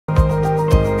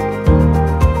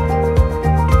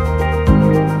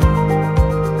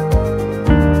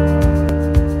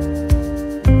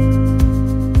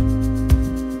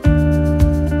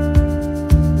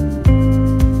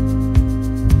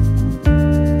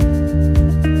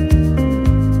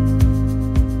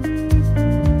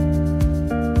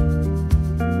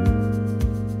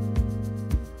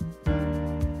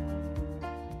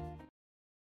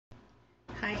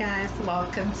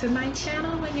welcome to my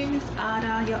channel. My name is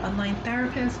Ada, your online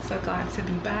therapist. So glad to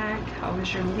be back. How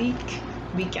was your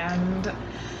weekend?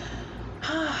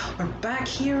 We're back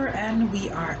here and we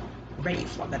are ready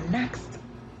for the next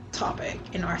topic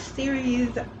in our series.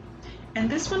 And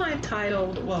this one I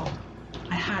titled, well,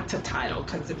 I had to title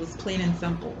because it was plain and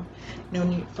simple. No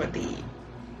need for the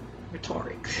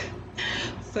rhetoric.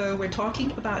 So we're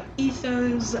talking about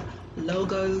ethos,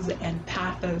 logos, and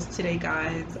pathos today,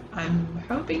 guys. I'm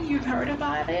hoping you've heard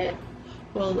about it.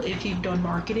 Well, if you've done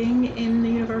marketing in the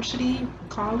university,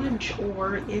 college,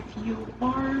 or if you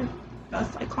are a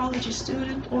psychology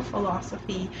student or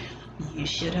philosophy, you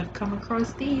should have come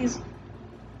across these.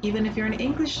 Even if you're an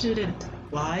English student.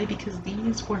 Why? Because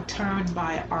these were termed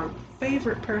by our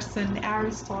favorite person,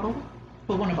 Aristotle,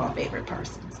 well, one of our favorite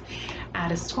persons,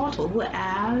 Aristotle,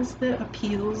 as the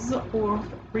appeals or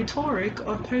rhetoric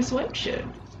of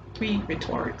persuasion. Three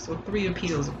rhetorics or three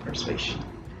appeals of persuasion,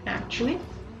 actually.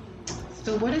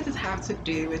 So what does this have to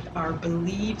do with our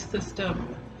belief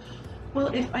system? Well,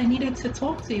 if I needed to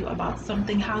talk to you about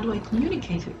something, how do I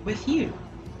communicate it with you?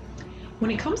 When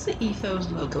it comes to ethos,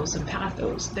 logos, and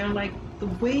pathos, they're like the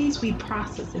ways we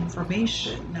process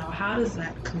information. Now, how does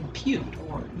that compute?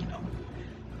 Or,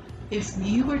 if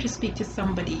you were to speak to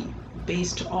somebody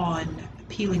based on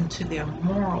appealing to their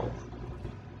moral,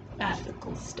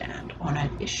 ethical stand on an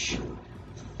issue,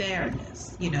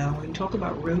 fairness, when you talk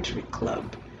about Rotary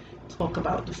Club, talk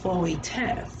about the four-way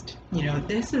test,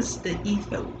 this is the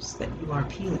ethos that you are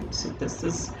appealing to. This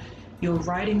is, you're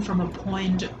writing from a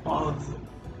point of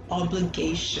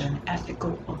obligation,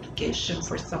 ethical obligation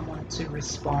for someone to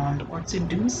respond or to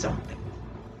do something.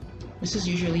 This is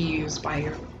usually used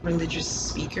by religious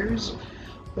speakers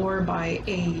or by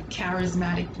a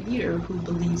charismatic leader who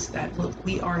believes that, look,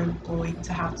 we are going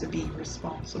to have to be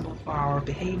responsible for our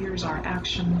behaviors, our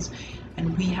actions,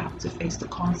 and we have to face the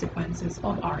consequences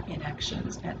of our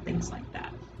inactions and things like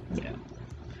that.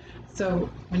 So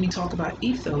when you talk about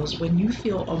ethos, when you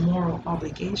feel a moral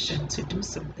obligation to do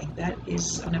something, that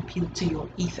is an appeal to your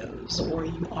ethos, or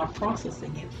you are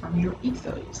processing it from your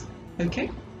ethos.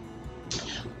 Okay?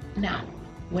 Now,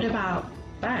 what about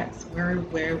facts? Where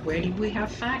do we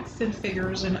have facts and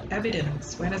figures and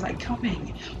evidence? Where is that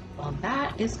coming? Well,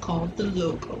 that is called the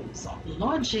logos,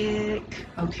 logic.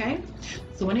 Okay?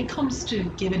 So when it comes to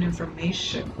giving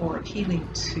information or appealing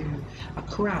to a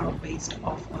crowd based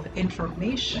off of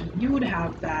information, you would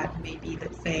have that maybe,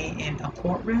 let's say, in a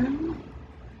courtroom,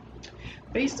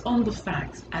 based on the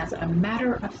facts. As a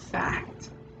matter of fact,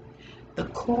 the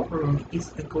courtroom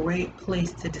is a great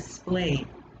place to display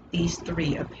these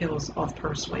three appeals of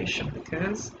persuasion,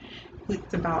 because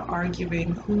it's about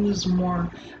arguing who's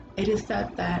more. It is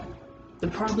said that the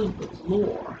problem with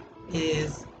law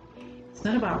is it's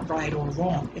not about right or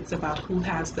wrong, it's about who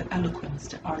has the eloquence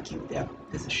to argue their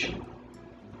position,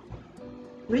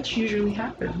 which usually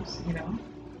happens,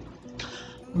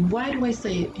 Why do I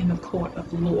say in the court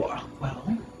of law?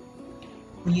 Well,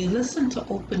 when you listen to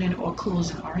opening or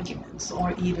closing arguments,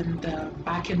 or even the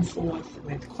back and forth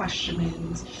with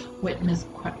questionings, witness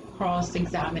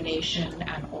cross-examination,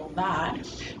 and all that,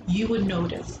 you would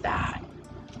notice that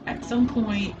at some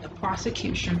point the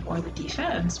prosecution or the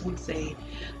defense would say,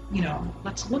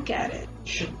 let's look at it.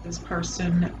 Should this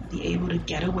person be able to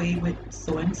get away with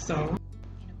so-and-so? In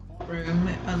a courtroom,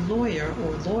 a lawyer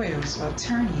or lawyers or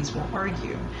attorneys will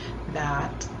argue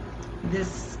that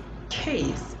this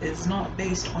case is not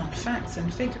based on facts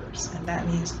and figures, and that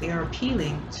means they are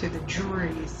appealing to the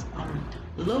jury's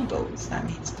logos. That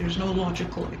means there's no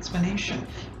logical explanation,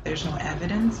 there's no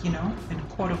evidence. In a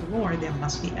court of law there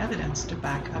must be evidence to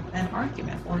back up an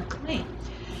argument or claim,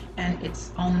 and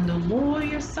it's on the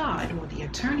lawyer's side or the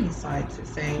attorney's side to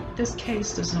say this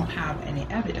case does not have any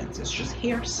evidence, it's just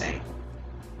hearsay.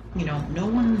 No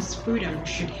one's freedom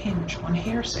should hinge on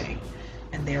hearsay,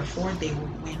 and therefore they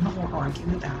will win or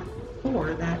argue that,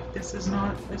 or that this is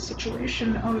not a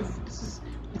situation of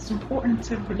it's important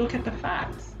to look at the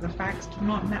facts. The facts do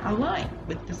not align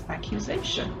with this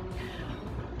accusation.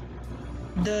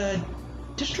 The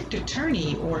district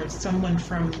attorney or someone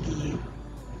from the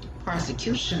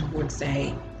prosecution would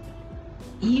say,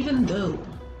 even though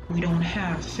we don't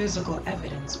have physical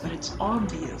evidence, but it's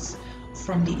obvious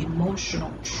from the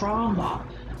emotional trauma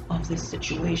of this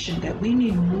situation that we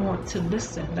need more to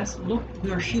listen. Let's look,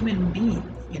 we are human beings,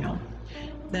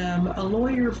 A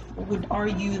lawyer would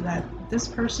argue that this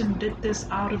person did this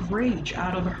out of rage,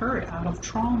 out of hurt, out of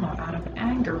trauma, out of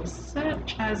anger,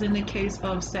 such as in the case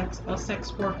of a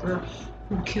sex worker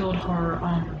who killed her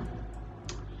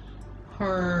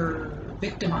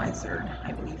victimizer.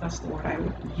 I believe that's the word I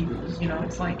would use.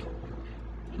 It's like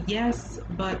Yes,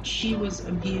 but she was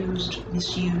abused,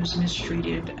 misused,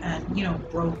 mistreated, and,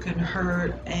 broken,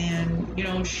 hurt, and,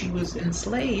 she was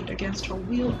enslaved against her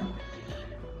will. And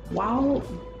while,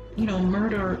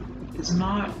 murder is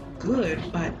not good,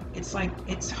 but it's like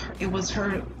it was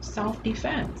her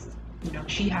self-defense.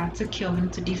 She had to kill him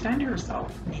to defend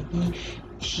herself. Maybe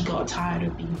she got tired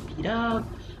of being beat up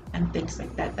and things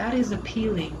like that. That is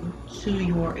appealing to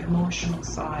your emotional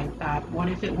side. That what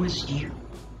if it was you?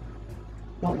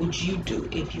 What would you do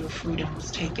if your freedom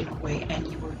was taken away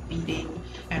and you were beating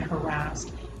and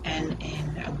harassed and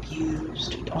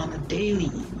abused on a daily?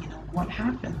 What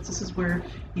happens? This is where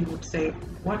you would say,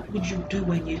 what would you do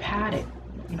when you had it?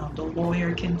 The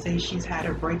lawyer can say she's had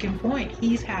her breaking point.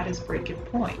 He's had his breaking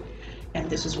point, and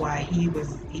this is why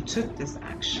he took this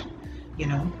action. You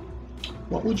know,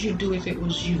 what would you do if it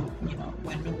was you?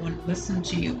 When no one listened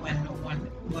to you,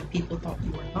 when people thought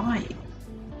you were lying,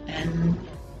 and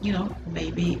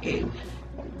maybe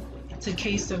it's a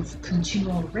case of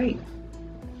continual rape,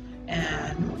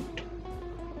 and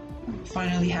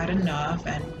finally had enough,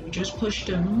 and you just pushed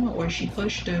him, or she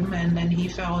pushed him, and then he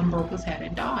fell and broke his head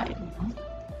and died.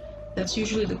 That's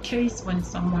usually the case when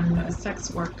someone, a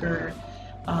sex worker,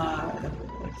 a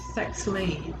sex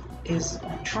slave, is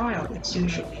on trial. It's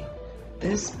usually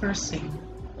this person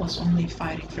was only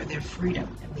fighting for their freedom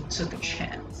and they took a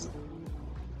chance.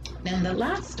 Then the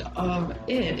last of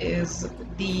it is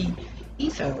the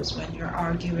ethos. When you're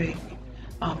arguing,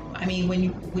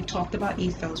 when we talked about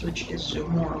ethos, which is your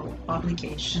moral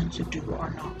obligation to do or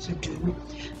not to do.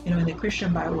 In the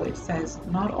Christian Bible, it says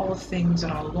not all things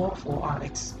that are lawful are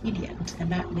expedient,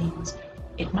 and that means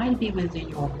it might be within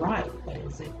your right, but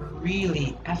is it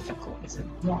really ethical? Is it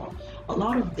moral? A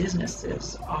lot of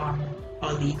businesses are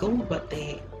legal, but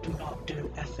they do not do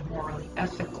morally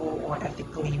ethical or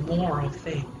ethically moral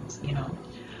things.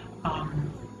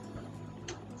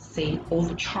 Say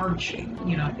overcharging.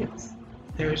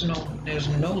 There's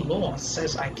no law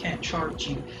says I can't charge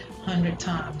you 100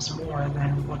 times more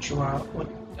than what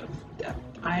the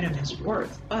item is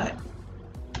worth. But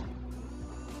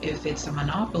if it's a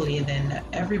monopoly, then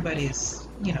everybody's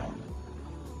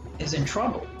is in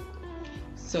trouble.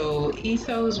 So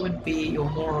ethos would be your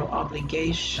moral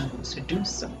obligation to do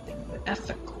something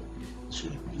ethical, to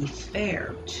be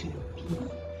fair, to be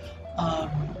a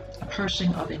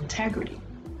person of integrity.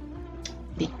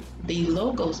 The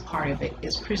logos part of it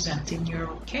is presenting your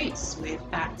case with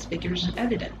facts, figures, and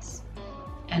evidence.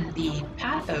 And the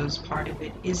pathos part of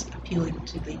it is appealing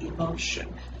to the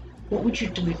emotion. What would you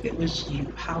do if it was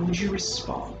you? How would you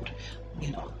respond?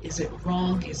 Is it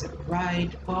wrong? Is it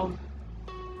right? Well,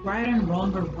 right and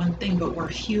wrong are one thing, but we're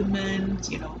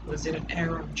humans. Was it an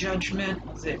error of judgment?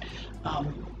 Was it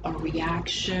a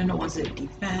reaction? Was it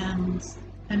defense?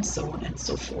 And so on and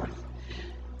so forth.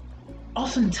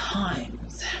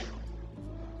 Oftentimes,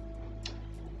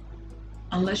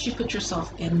 unless you put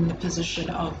yourself in the position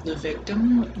of the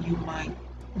victim, you might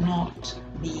not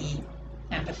be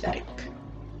empathetic.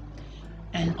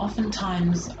 And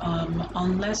oftentimes,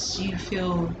 unless you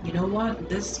feel,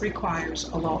 this requires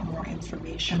a lot more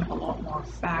information, a lot more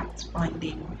fact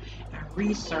finding and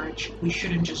research, we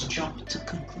shouldn't just jump to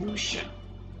conclusion.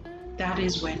 That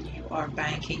is when you are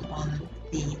banking on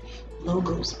the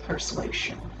logos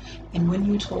persuasion. And when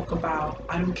you talk about,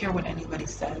 I don't care what anybody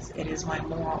says, it is my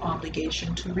moral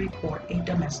obligation to report a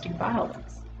domestic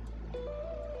violence.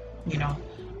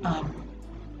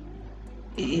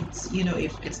 It's,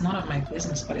 if it's none of my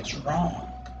business, but it's wrong.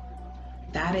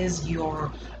 That is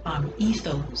your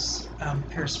ethos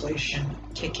persuasion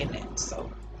kicking in.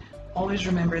 So always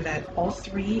remember that all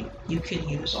three, you can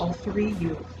use all three.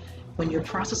 When you're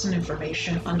processing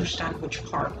information, understand which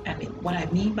part. And what I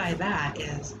mean by that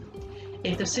is,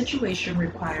 if the situation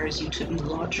requires you to be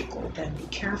logical, then be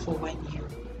careful when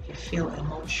you feel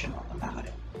emotional about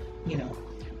it.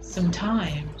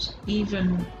 Sometimes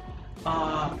even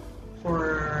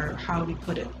for how we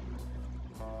put it,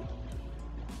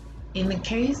 in the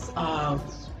case of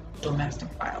domestic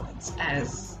violence,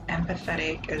 as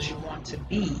empathetic as you want to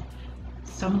be,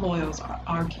 some lawyers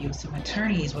argue, some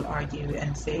attorneys would argue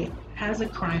and say, has a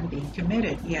crime been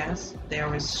committed? Yes, there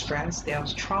was stress, there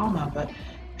was trauma, but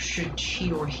should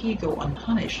she or he go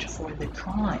unpunished for the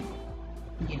crime?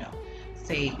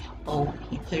 Say, oh,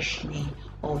 he pushed me,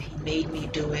 oh, he made me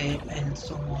do it, and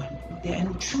so on.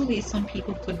 And truly, some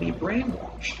people could be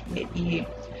brainwashed, maybe,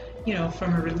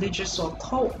 from a religious or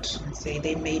cult, and say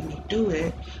they made me do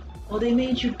it. Well, they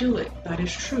made you do it. That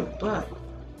is true, but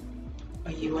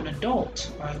are you an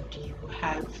adult, or do you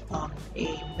have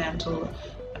a mental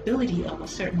ability of a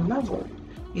certain level?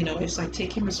 You know, it's like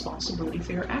taking responsibility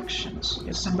for your actions.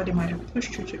 If somebody might have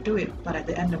pushed you to do it, but at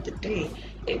the end of the day,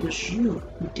 it was you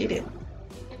who did it.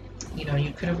 You know,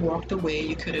 you could have walked away,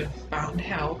 you could have found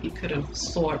help, you could have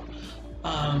sought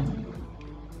um,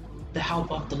 the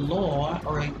help of the law,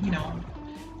 or, you know,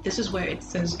 this is where it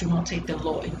says, do not take the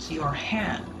law into your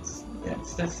hands.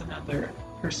 That's another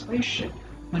persuasion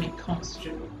when it comes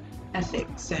to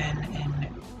ethics and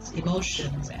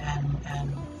emotions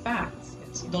and facts.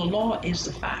 The law is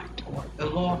the fact, or the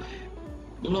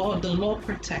law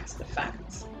protects the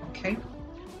facts, okay?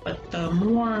 But the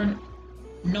more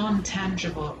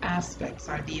non-tangible aspects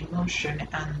are the emotion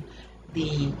and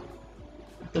the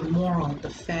moral, the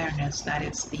fairness, that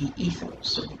is the ethos.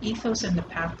 So the ethos and the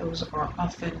pathos are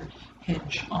often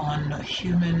hinged on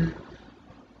human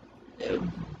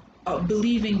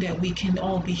believing that we can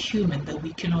all be human, that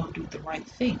we can all do the right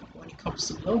thing. When it comes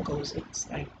to logos, it's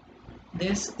like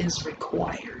this is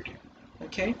required.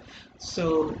 Okay,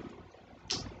 so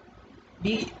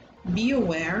be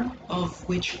aware of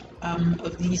which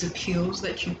of these appeals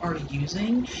that you are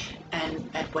using, and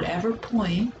at whatever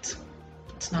point,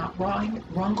 it's not wrong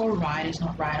or right. It's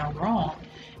not right or wrong.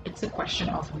 It's a question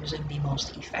of using the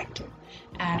most effective.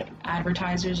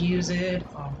 Advertisers use it,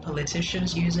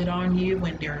 politicians use it on you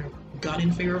when they're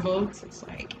gunning for your votes. It's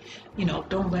like, you know,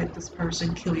 don't let this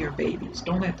person kill your babies.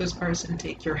 Don't let this person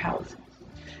take your health.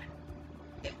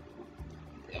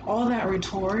 All that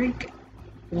rhetoric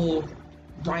will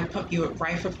ripe up your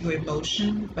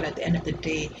emotion, but at the end of the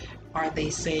day, are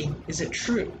they saying, is it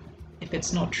true? If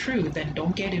it's not true, then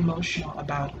don't get emotional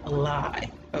about a lie,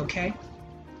 okay?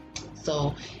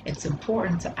 So it's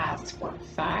important to ask for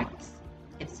facts.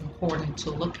 It's important to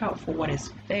look out for what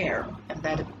is fair, and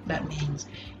that means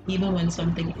even when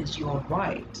something is your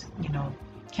right, you know,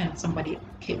 would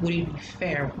it be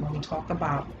fair? When we talk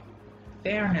about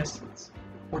fairness,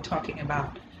 we're talking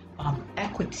about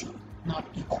equity, not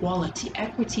equality.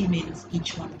 Equity means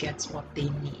each one gets what they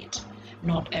need.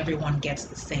 Not everyone gets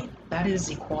the same. That is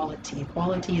equality.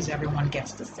 Equality is everyone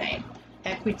gets the same.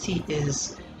 Equity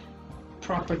is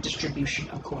proper distribution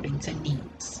according to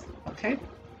needs. Okay?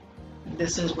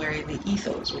 This is where the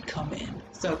ethos would come in.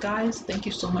 So guys, thank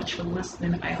you so much for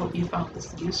listening. I hope you found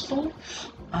this useful.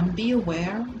 Be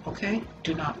aware, okay?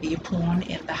 Do not be a pawn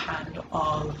in the hand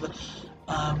of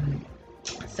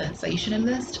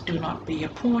sensationalists. Do not be a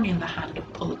pawn in the hand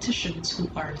of politicians who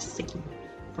are seeking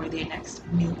for their next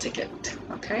meal ticket,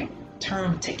 okay?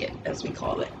 Term ticket, as we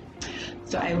call it.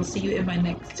 So I will see you in my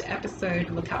next episode.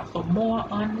 Look out for more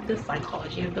on the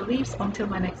psychology of beliefs. Until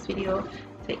my next video,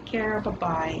 take care,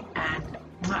 bye-bye, and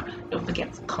don't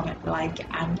forget to comment, like,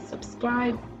 and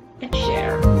subscribe, and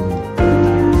share.